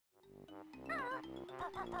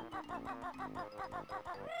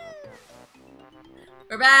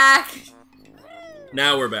We're back!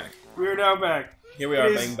 Now we're back. We are now back. Here we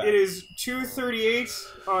are, bang back. It is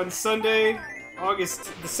 2:38 on Sunday, August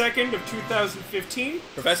the 2nd of 2015.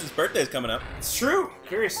 Professor's birthday is coming up. It's true.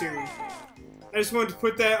 Very soon. I just wanted to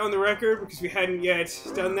put that on the record because we hadn't yet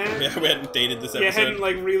done that. Yeah, we hadn't dated this episode. Yeah, hadn't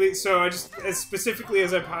like really. So I just, as specifically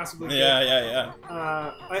as I possibly could. Yeah.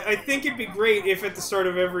 I think it'd be great if at the start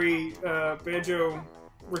of every Banjo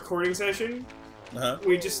recording session,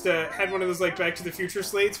 we just had one of those like Back to the Future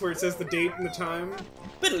slates where it says the date and the time.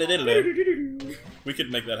 We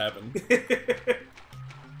could make that happen.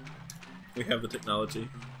 We have the technology.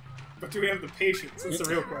 But do we have the patience? That's the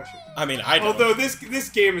real question. I mean, I don't. Although this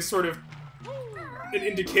game is sort of an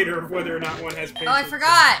indicator of whether or not one has patience. Oh, I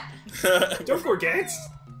forgot! Don't forget!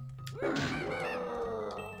 Get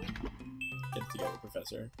it together,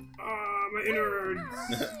 Professor. My innards!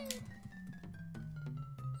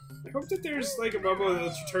 I hope that there's like a bubble that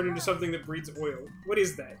lets you turn into something that breathes oil. What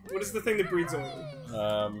is that? What is the thing that breathes oil?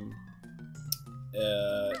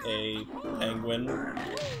 A penguin.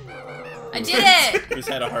 I did it! Who's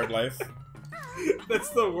had a hard life.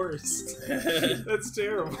 That's the worst. That's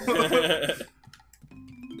terrible.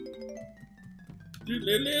 Do you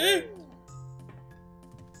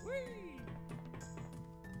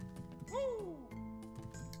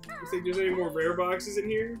think there's any more rare boxes in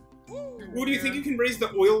here? What do you think you can raise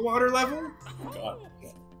the oil water level? God.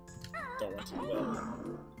 Don't want to do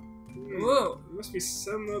that. Whoa. There must be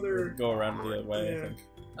some other... Go around the other way, I think.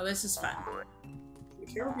 Oh, this is fun. Can the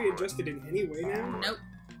camera be adjusted in any way now? Nope.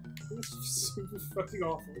 That's super fucking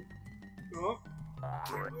awful. Oh.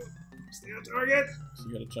 Stay on target! So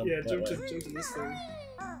you gotta jump jump that way. to this thing.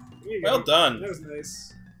 There you Well go. done! That was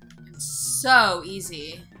nice. It's so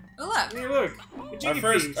easy. Oh, look. Hey, look! A Our jiggy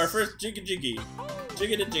first jiggy jiggy.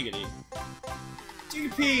 Jiggity jiggity. Jiggy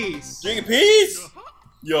piece! Jiggy piece!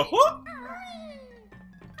 Yo-ho!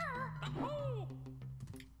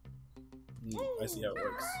 I see how it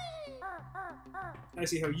works. I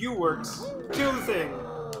see how you works. Kill the thing!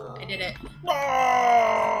 I did it.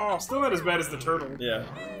 Oh! Still not as bad as the turtle. Yeah.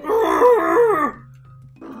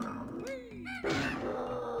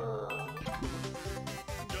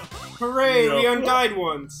 Hooray! We undied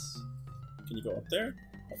once! Can you go up there?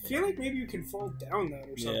 I feel like maybe you can fall down that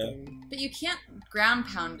or something. But you can't ground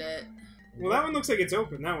pound it. Well, that one looks like it's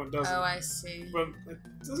open. That one doesn't. Oh, I see. But it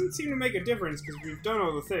doesn't seem to make a difference because we've done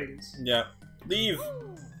all the things. Yeah. Leave!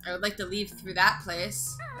 I would like to leave through that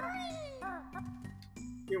place.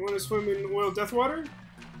 You want to swim in oil death water?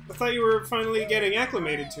 I thought you were finally getting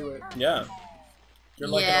acclimated to it. Yeah. You're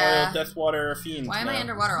like an oil death water fiend. Why am I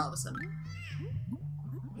underwater all of a sudden?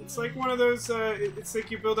 It's like one of those, it's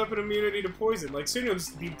like you build up an immunity to poison. Like, soon you'll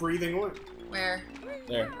just be breathing oil. Where?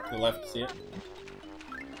 There, to the left, see it?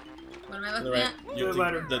 What am I To the looking right. at? You The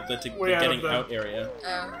ladder. The Way out of getting the- out area.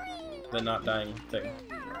 Oh. The not dying thing.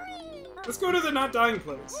 Let's go to the not dying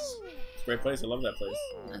place. It's a great place, I love that place.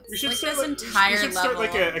 That's We should like start this entire we should level.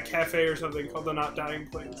 start like a cafe or something called the not dying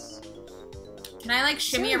place. Can I like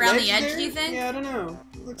shimmy Is there a around ledge the edge, there? do you think? Yeah, I don't know.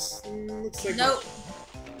 Looks like... Nope.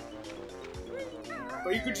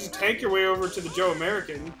 But you could just tank your way over to the Joe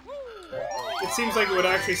American. It seems like it would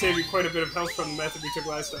actually save you quite a bit of health from the method we took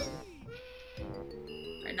last time.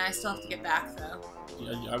 Alright, now I still have to get back, though.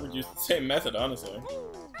 Yeah, I would use the same method, honestly.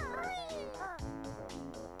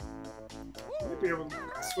 I might be able to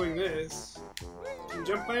swing this. Can you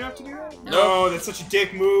jump high enough to do that? No. No, that's such a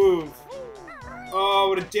dick move. Oh,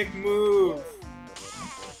 what a dick move.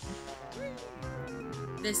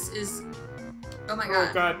 This is... Oh my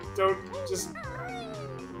Oh god. god, don't just...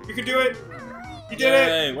 You can do it! You did it!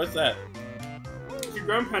 Hey, what's that? If you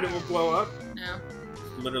ground pound it will blow up. No.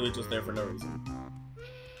 Literally just there for no reason.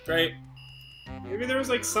 Great. Maybe there was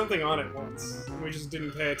like something on it once, and we just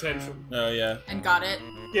didn't pay attention. Oh, yeah. And got it.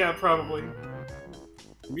 Yeah, probably.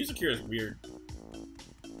 The music here is weird.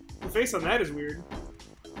 The face on that is weird.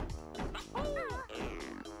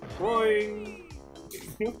 Boing!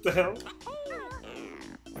 What the hell?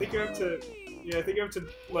 I think you have to... Yeah, I think you have to,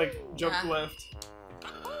 like, jump left.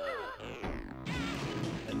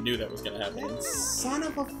 I knew that was gonna happen. Son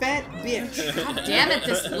of a fat bitch! God damn it,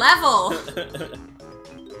 this level!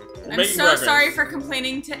 I'm making so progress. sorry for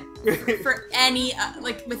complaining for any,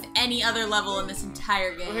 like, with any other level in this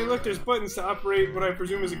entire game. Oh, hey, look, there's buttons to operate what I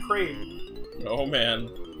presume is a crane. Oh, man.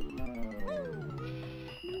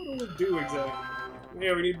 What do we do exactly?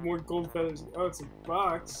 Yeah, we need more gold feathers. Oh, it's a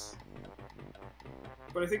box.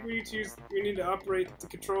 But I think we need to operate the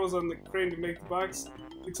controls on the crane to make the box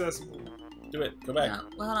accessible. Do it. Go back. No.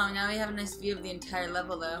 Well, hold on. Now we have a nice view of the entire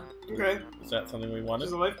level, though. Okay. Is that something we wanted?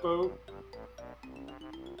 There's a lifeboat.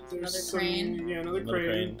 Another crane. Yeah, another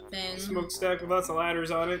crane. Thing. Smokestack with lots of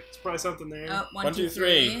ladders on it. It's probably something there. Oh, 1, 2,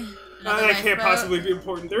 3. That can't possibly be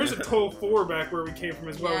important. There is a toll 4 back where we came from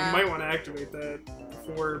as well. Yeah. We might want to activate that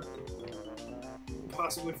before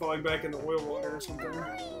possibly falling back in the oil water or something.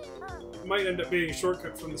 It might end up being a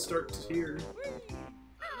shortcut from the start to here.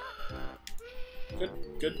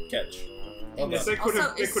 Good catch. Yes, it could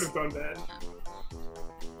have gone bad.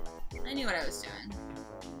 I knew what I was doing.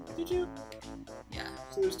 Did you? Yeah.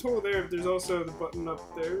 So there's toll there, but there's also the button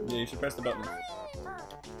up there. Yeah, you should press the button.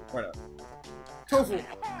 Why not? Tofu!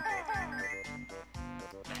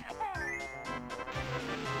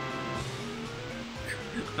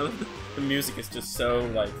 The music is just so,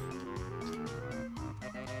 like,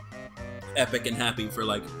 epic and happy for,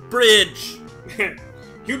 like, bridge!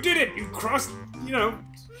 You did it! You crossed, you know,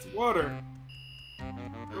 water.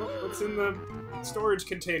 Oh, what's in the storage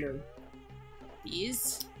container?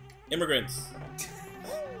 Bees? Immigrants.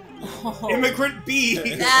 Oh. Immigrant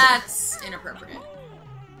bee! That's inappropriate.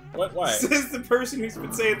 What? Why? Says the person who's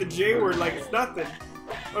been saying the J word like it's nothing.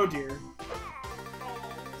 Oh dear.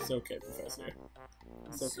 It's okay, Professor.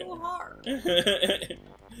 It's okay. So hard.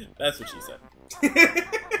 That's what she said.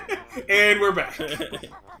 And we're back.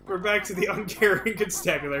 We're back to the uncaring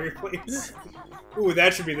constabulary place. Ooh,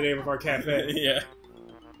 that should be the name of our cafe. Yeah.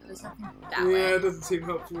 There's nothing that way. Yeah, it doesn't seem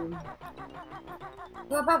helpful.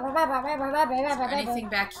 Is there anything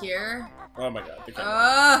back here? Oh my god.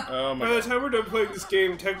 Oh my By the god. time we're done playing this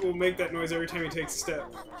game, Tech will make that noise every time he takes a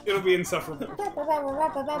step. It'll be insufferable. That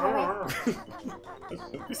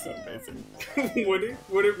would be so amazing. Would it?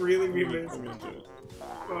 Would it really be I'm amazing? gonna do it.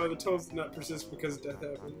 Oh, the tolls did not persist because death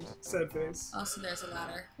happened. Sad face. Also, there's a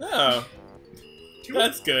ladder. Oh.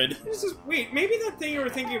 That's good. Wait, maybe that thing you were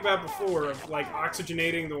thinking about before of, like,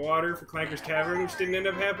 oxygenating the water for Clanker's Cavern, which didn't end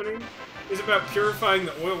up happening, is about purifying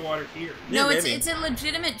the oil water here. No, Yeah, it's a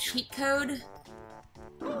legitimate cheat code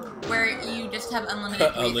where you just have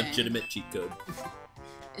unlimited breathing. A legitimate cheat code.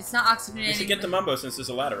 It's not oxygenating. You should get the mumbo since there's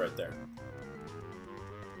a ladder right there.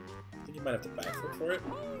 I think you might have to backflip for it.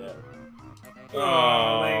 Yeah.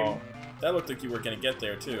 Oh, lame. That looked like you were gonna get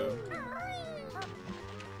there too.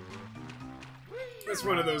 It's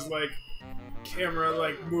one of those, like, camera,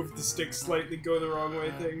 like, move the stick slightly, go the wrong way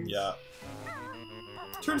things. Yeah.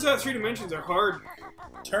 Turns out 3 dimensions are hard.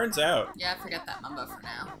 Turns out. Yeah, forget that mumbo for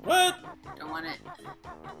now. What? Don't want it.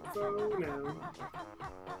 So now.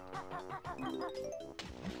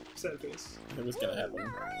 Sad face. It was gonna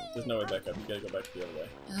happen. There's no way back up. You gotta go back the other way.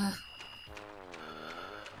 Ugh.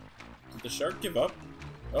 Did the shark give up?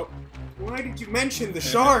 Oh. Why did you mention the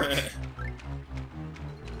shark?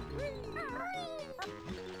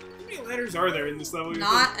 How many letters are there in this level?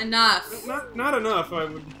 Not enough. Not enough, I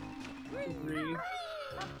would agree.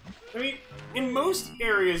 I mean, in most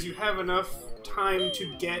areas you have enough time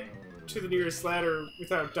to get to the nearest ladder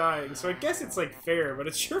without dying, so I guess it's, like, fair, but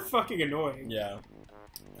it's sure fucking annoying. Yeah.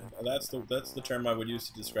 That's the term I would use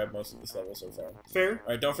to describe most of this level so far. Fair?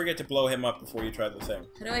 Alright, don't forget to blow him up before you try the thing.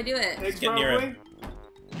 How do I do it? Eggs, get near him.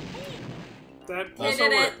 That I also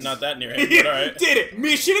did it. works. Not that near him, but alright. Did it!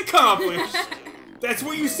 Mission accomplished! That's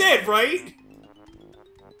what you said, right?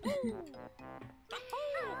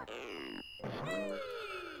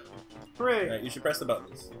 Hooray! Alright, you should press the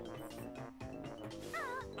buttons.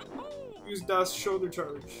 Use DOS shoulder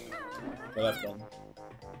charge. The left one.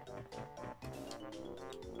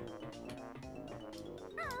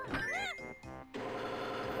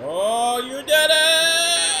 Oh, you did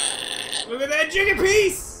it! Look at that jiggy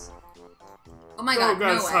piece! Oh my god,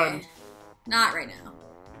 no son. way. Not right now.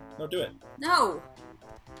 No, do it. No!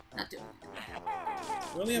 Not doing it.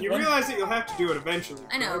 You only have You one. realize that you'll have to do it eventually.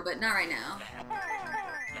 I know, correct? but not right now.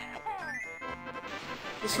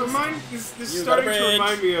 This is You starting got a to bridge.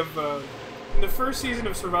 remind me of, in the first season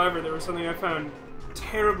of Survivor, there was something I found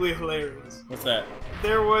terribly hilarious. What's that?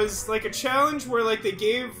 There was, like, a challenge where, like, they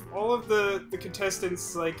gave all of the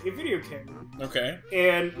contestants, like, a video camera. Okay.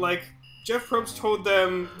 And, like, Jeff Probst told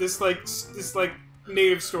them this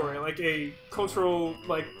native story, like a cultural,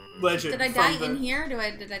 like, legend. Did I die in here? Did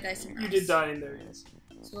I die somewhere You else? did die in there, yes.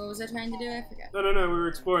 So what was I trying to do? I forgot. No, we were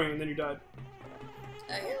exploring and then you died.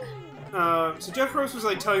 Oh yeah. So Jeff Probst was,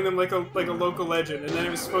 like, telling them, like a local legend, and then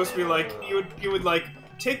it was supposed to be, like, you would, like,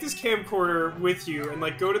 take this camcorder with you and,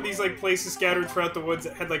 like, go to these, like, places scattered throughout the woods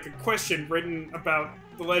that had, like, a question written about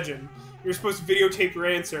the legend. You're supposed to videotape your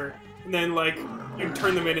answer, and then, like, you'd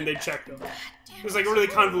turn them in and they'd check them. It was, like, a really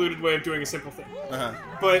convoluted way of doing a simple thing. Uh-huh.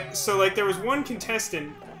 But, so, like, there was one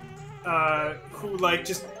contestant, who, like,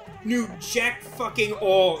 just knew jack fucking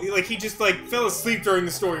all. Like, he just, like, fell asleep during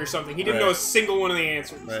the story or something. He didn't know a single one of the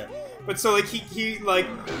answers. Right. But so, like, he like,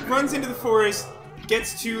 runs into the forest,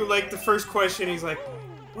 gets to, like, the first question, he's like,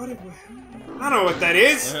 I don't know what that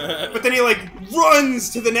is. But then he, like, runs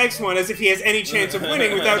to the next one as if he has any chance of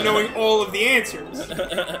winning without knowing all of the answers.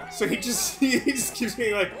 So he just keeps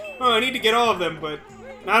being like, oh, I need to get all of them, but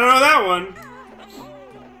I don't know that one.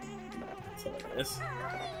 That's hilarious.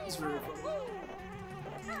 It's really funny.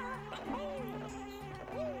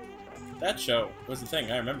 That show was the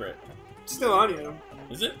thing. I remember it. It's still on, you know.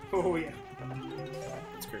 Is it? Oh, yeah.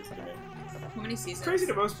 It's crazy to me. How many seasons? It's crazy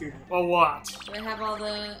to most people. A lot. Do I have all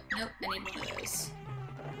the... Nope, I need one of those.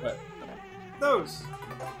 What? Those.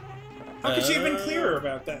 How could she have been clearer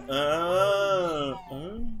about that?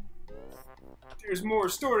 There's more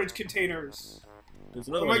storage containers. There's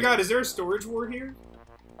another Oh one my god, is there a storage war here?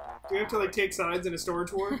 Do we have to, like, take sides in a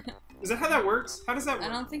storage war? Is that how that works? How does that work?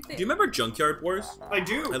 I don't think they... Do you remember Junkyard Wars? I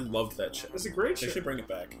do. I loved that show. That's a great They show. should bring it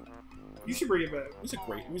back. You should bring it back.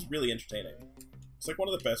 It was really entertaining. It's like one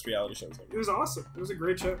of the best reality shows It ever. was awesome. It was a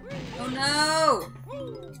great show. Oh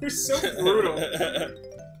no! They're so brutal.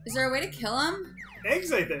 Is there a way to kill him?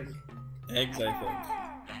 Eggs, I think. Eggs, I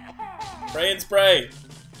think. Pray and spray!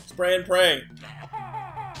 Spray and pray!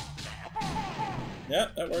 Yeah,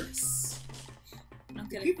 that works. I'm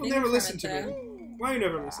gonna People think never from listen it, to though. me. Why you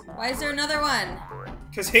never listen? Why is there another one?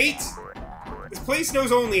 Because hate? This place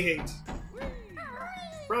knows only hate.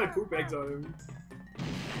 Probably poop eggs on him.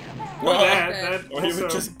 Or that Or he also.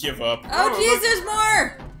 would just give up. Oh Oh, jeez, look. there's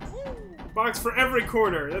more! Box for every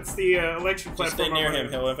corner. That's the election Just stay platform. near I'm him,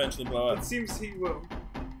 on. he'll eventually blow up. It seems he will.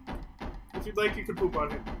 If you'd like, you could poop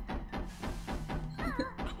on him.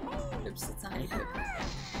 Oops, that's not how you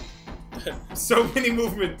poop. So many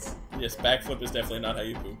movements. Yes, backflip is definitely not how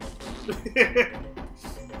you poop.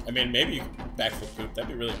 I mean, maybe you could backflip poop. That'd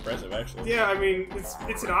be really impressive, actually. Yeah, I mean,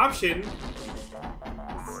 it's an option.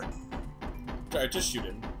 Alright, just shoot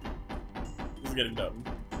him. This is getting dumb.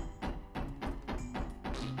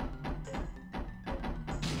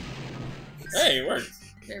 Hey, it worked.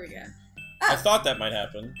 There we go. I thought that might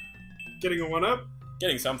happen. Getting a one-up?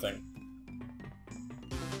 Getting something.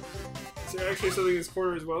 Is there actually something in this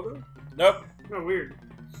corner as well, though? Nope. Oh, weird.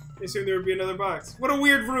 I assumed there would be another box. What a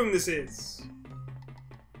weird room this is.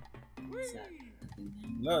 What's that?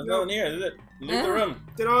 No, no one here, is it? Leave the room.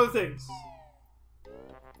 Did all the things.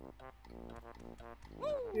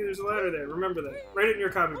 Yeah, there's a ladder there. Remember that. Write it in your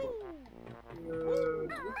copy book. Do we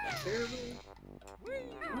care about it?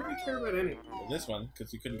 Why do we care about any? This one,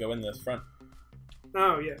 because you couldn't go in the front.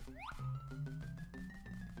 Oh, yeah.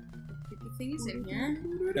 The things in here.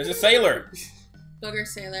 There's a sailor! Booger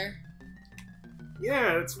sailor.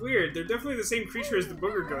 Yeah, that's weird. They're definitely the same creature as the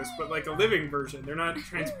booger ghost, but like a living version. They're not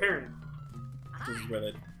transparent. This is where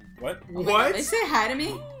they... What? Oh my God, What? they say hi to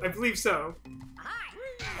me? I believe so.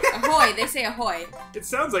 Ahoy, they say ahoy. It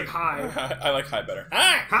sounds like hi. I like hi better.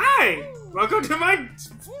 Hi! Hi! Welcome to my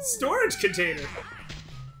storage container.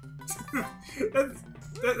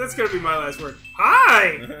 That's gonna be my last word.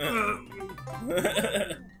 Hi!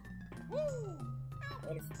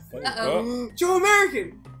 Uh-oh. Joe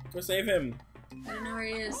American! Go save him. I don't know where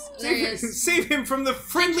he is. Oh, there he is. Save him from the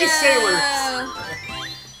friendly Yo! sailors!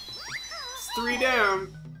 It's 3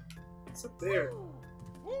 down. What's up there?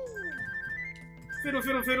 Fiddle,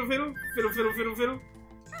 fiddle, fiddle, fiddle. Fiddle, fiddle, fiddle, fiddle.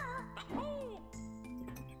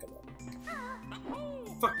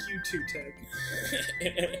 Fuck you too, Tag.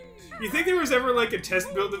 You think there was ever like a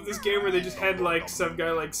test build of this game where they just had like some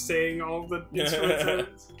guy like saying all the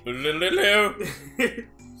instruments?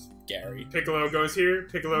 Gary. Piccolo goes here,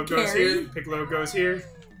 Piccolo goes Gary? here, Piccolo goes here.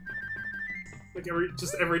 Like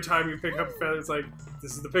every time you pick up a feather, it's like,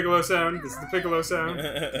 this is the Piccolo sound, this is the Piccolo sound.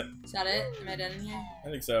 Is that it? Am I done in here? I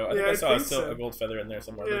think so. I Yeah, think I I saw think so. a gold feather in there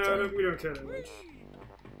somewhere. Yeah, but, we don't care that much.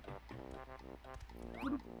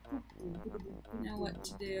 I know what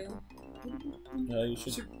to do.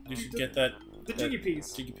 you should get that The jiggy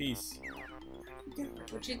piece. jiggy piece.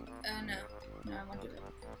 Would you? Oh no. No, I won't do it.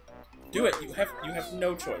 Do it. You have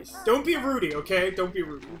no choice. Don't be Rudy, okay? Don't be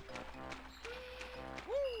Rudy.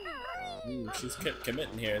 Ooh, she's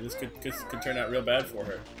committing here. This could turn out real bad for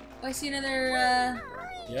her. Oh, I see another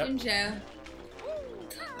Yep. Jinjo.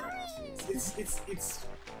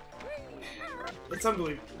 It's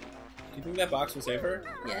unbelievable. Do you think that box will save her?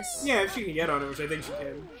 Yes. Yeah, if she can get on it, which I think she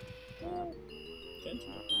can.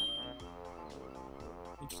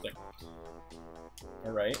 Interesting.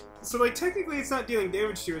 Alright. So, like, technically it's not dealing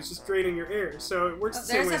damage to you, it's just draining your air, so it works Oh, the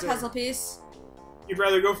same way there's as a puzzle piece. You'd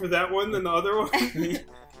rather go for that one than the other one?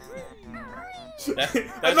 That's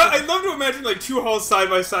I'd love to imagine, like, 2 halls side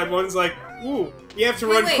by side. One's like, Ooh, you have to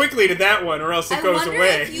run quickly to that one, or else it goes wonder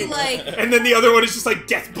away. If you, like... And then the other one is just like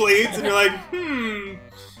death blades, and you're like,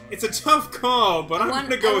 it's a tough call, but I'm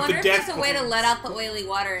gonna go with the death. There's a way to let out the oily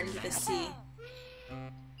water into the sea.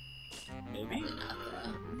 Maybe.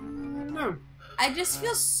 No. I just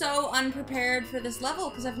feel so unprepared for this level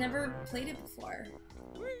because I've never played it before.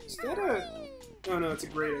 Is that a? Oh no, it's a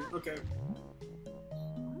grating. Okay.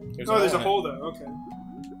 There's a hole though. Okay.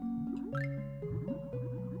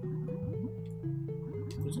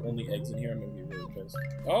 There's only eggs in here. I'm gonna be really pissed.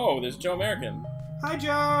 Oh, there's Joe American. Hi,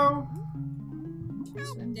 Joe.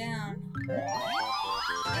 Swim down.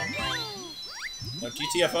 No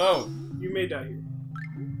GTFO. You may die here.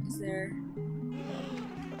 Is there?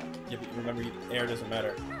 Yeah, but remember, air doesn't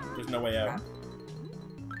matter. There's no way out.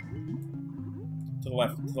 To the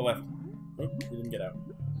left. To the left. Oh, you didn't get out.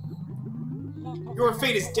 Your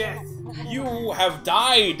fate is death. You have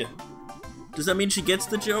died. Does that mean she gets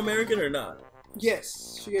the Joe American or not?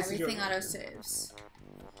 Yes, she gets Everything auto-saves.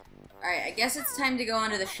 Alright, I guess it's time to go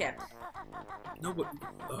onto the ship. No, but...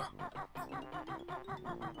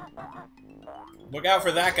 Look out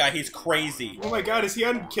for that guy, he's crazy. Oh my god, is he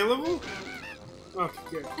unkillable? Okay,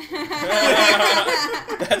 good.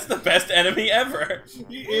 That's the best enemy ever.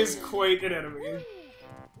 He is quite an enemy.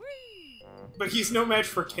 But he's no match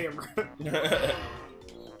for camera.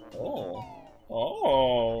 Oh.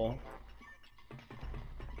 Oh.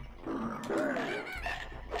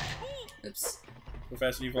 Oops.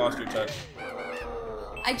 Professor, you've lost your touch.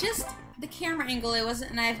 The camera angle,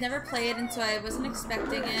 and I've never played, and so I wasn't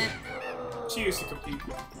expecting it. She used to compete.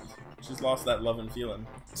 She's lost that love and feeling.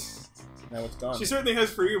 Now it's gone. She certainly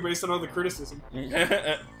has for you, based on all the criticism.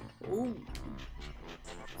 Ooh.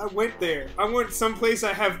 I went there. I went someplace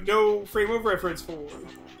I have no frame of reference for.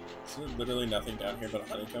 There's literally nothing down here but a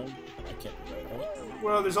honeycomb. I can't do that, right?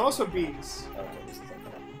 Well, there's also bees. Okay, this is okay.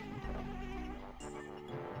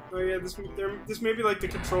 Oh yeah, this may be like the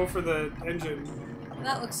control for the engine.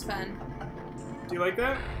 That looks fun. Do you like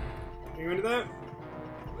that? Are you into that?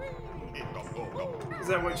 Is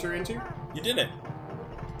that what you're into? You did it.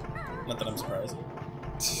 Not that I'm surprised.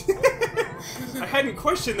 I hadn't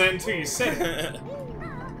questioned that until you said it.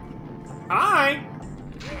 Hi!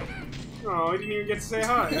 Oh, I didn't even get to say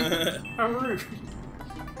hi. How rude.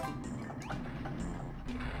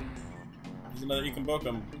 There's another you can book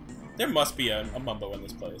them. There must be a Mumbo in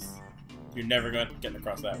this place. You're never getting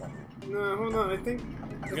across that one. No, hold on. I think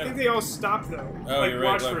they all stopped though. Oh, like, you're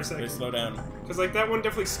right. watch Look, for a second. they slow down. Because like that one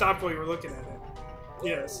definitely stopped while you were looking at it.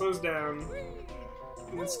 Yeah, it slows down,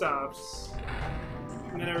 and then stops,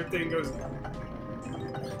 and then everything goes down.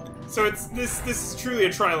 So it's this is truly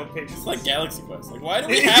a trial of patience. It's like Galaxy Quest. Like, why do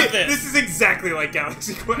we have this? This is exactly like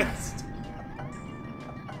Galaxy Quest.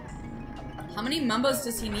 How many mumbos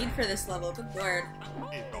does he need for this level? Good lord.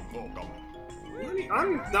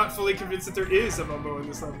 I'm not fully convinced that there is a Mumbo in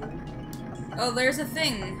this level. Oh, there's a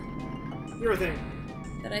thing. You're a thing.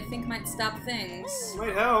 That I think might stop things.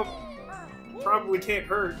 Might help. Probably can't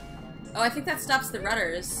hurt. Oh, I think that stops the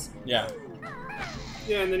rudders. Yeah.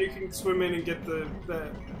 Yeah, and then you can swim in and get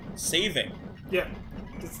that. Saving. Yeah.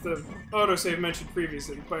 It's the autosave mentioned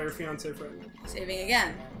previously by your fiancé friend. Saving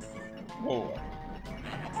again. Whoa.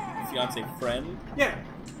 Fiance friend? Yeah.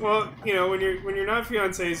 Well, you know, when you're not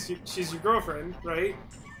fiancés, she's your girlfriend, right?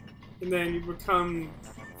 And then you become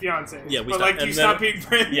fiancés. Yeah, we but stop, like you stop being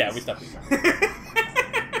friends. Yeah, we stop being friends.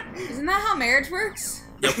 Isn't that how marriage works?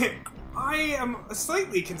 Yep. I am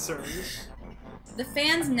slightly concerned. The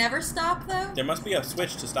fans never stop, though? There must be a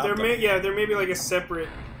switch to stop them. There may be like a separate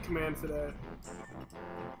command for that.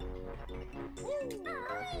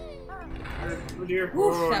 Oh dear.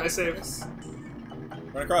 Oh, nice save.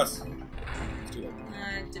 Run across.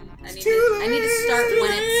 It's too late. I need to start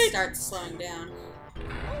when it starts slowing down.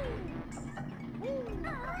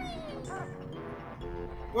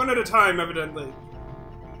 One at a time, evidently.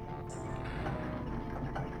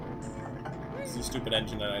 It's a stupid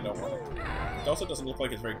engine and I don't want it. It also doesn't look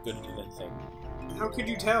like it's very good at anything. How could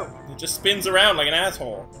you tell? It just spins around like an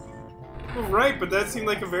asshole. Well, right, but that seemed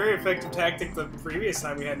like a very effective tactic the previous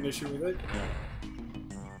time we had an issue with it.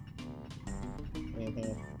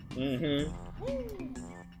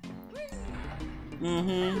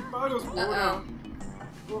 Boggles blown out.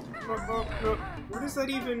 Where does that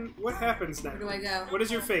even... What happens now? Where do I go? What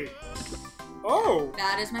is your fate? Oh!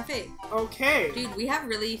 That is my fate. Okay. Dude, we have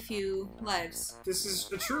really few lives. This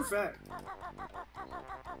is a true fact.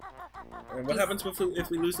 And what happens if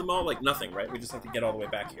we lose them all? Like nothing, right? We just have to get all the way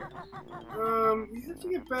back here. We have to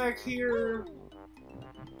get back here.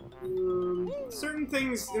 Certain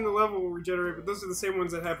things in the level will regenerate, but those are the same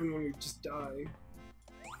ones that happen when we just die.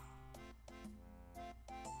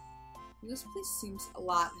 This place seems a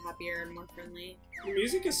lot happier and more friendly. The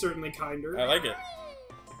music is certainly kinder. I like it.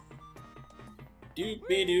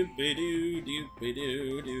 Doopy doopy doo, doopy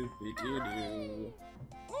doo, doopy doo doo.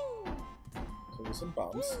 So there's some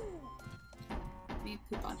bombs. Maybe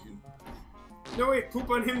poop on him. No, wait, poop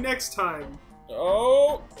on him next time.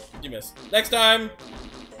 Oh! You missed. Next time!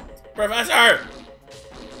 Professor!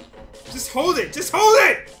 Just hold it! Just hold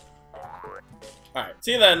it! Alright,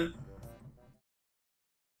 see you then.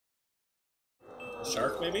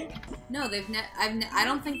 Shark, maybe? No, they've I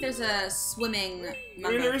don't think there's a swimming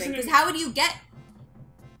mumbo there thing. isn't Because a- how would you get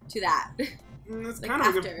to that? That's Like kind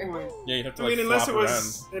of a good after. point. Yeah, you'd have to I like mean, unless it flop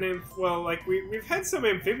was well, like we've had some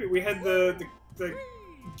amphibian. We had the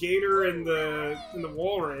gator and the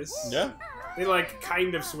walrus. around. Yeah? They like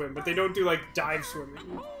kind of swim, but they don't do like dive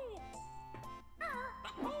swimming.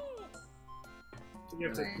 So you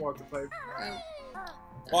have to Right. walk the pipe. Oh.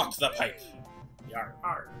 Walk the pipe. Yar.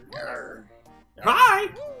 Arr, arr. Yar. Hi!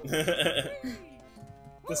 That's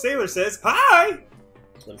The sailor says, "Hi!"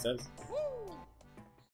 what it says.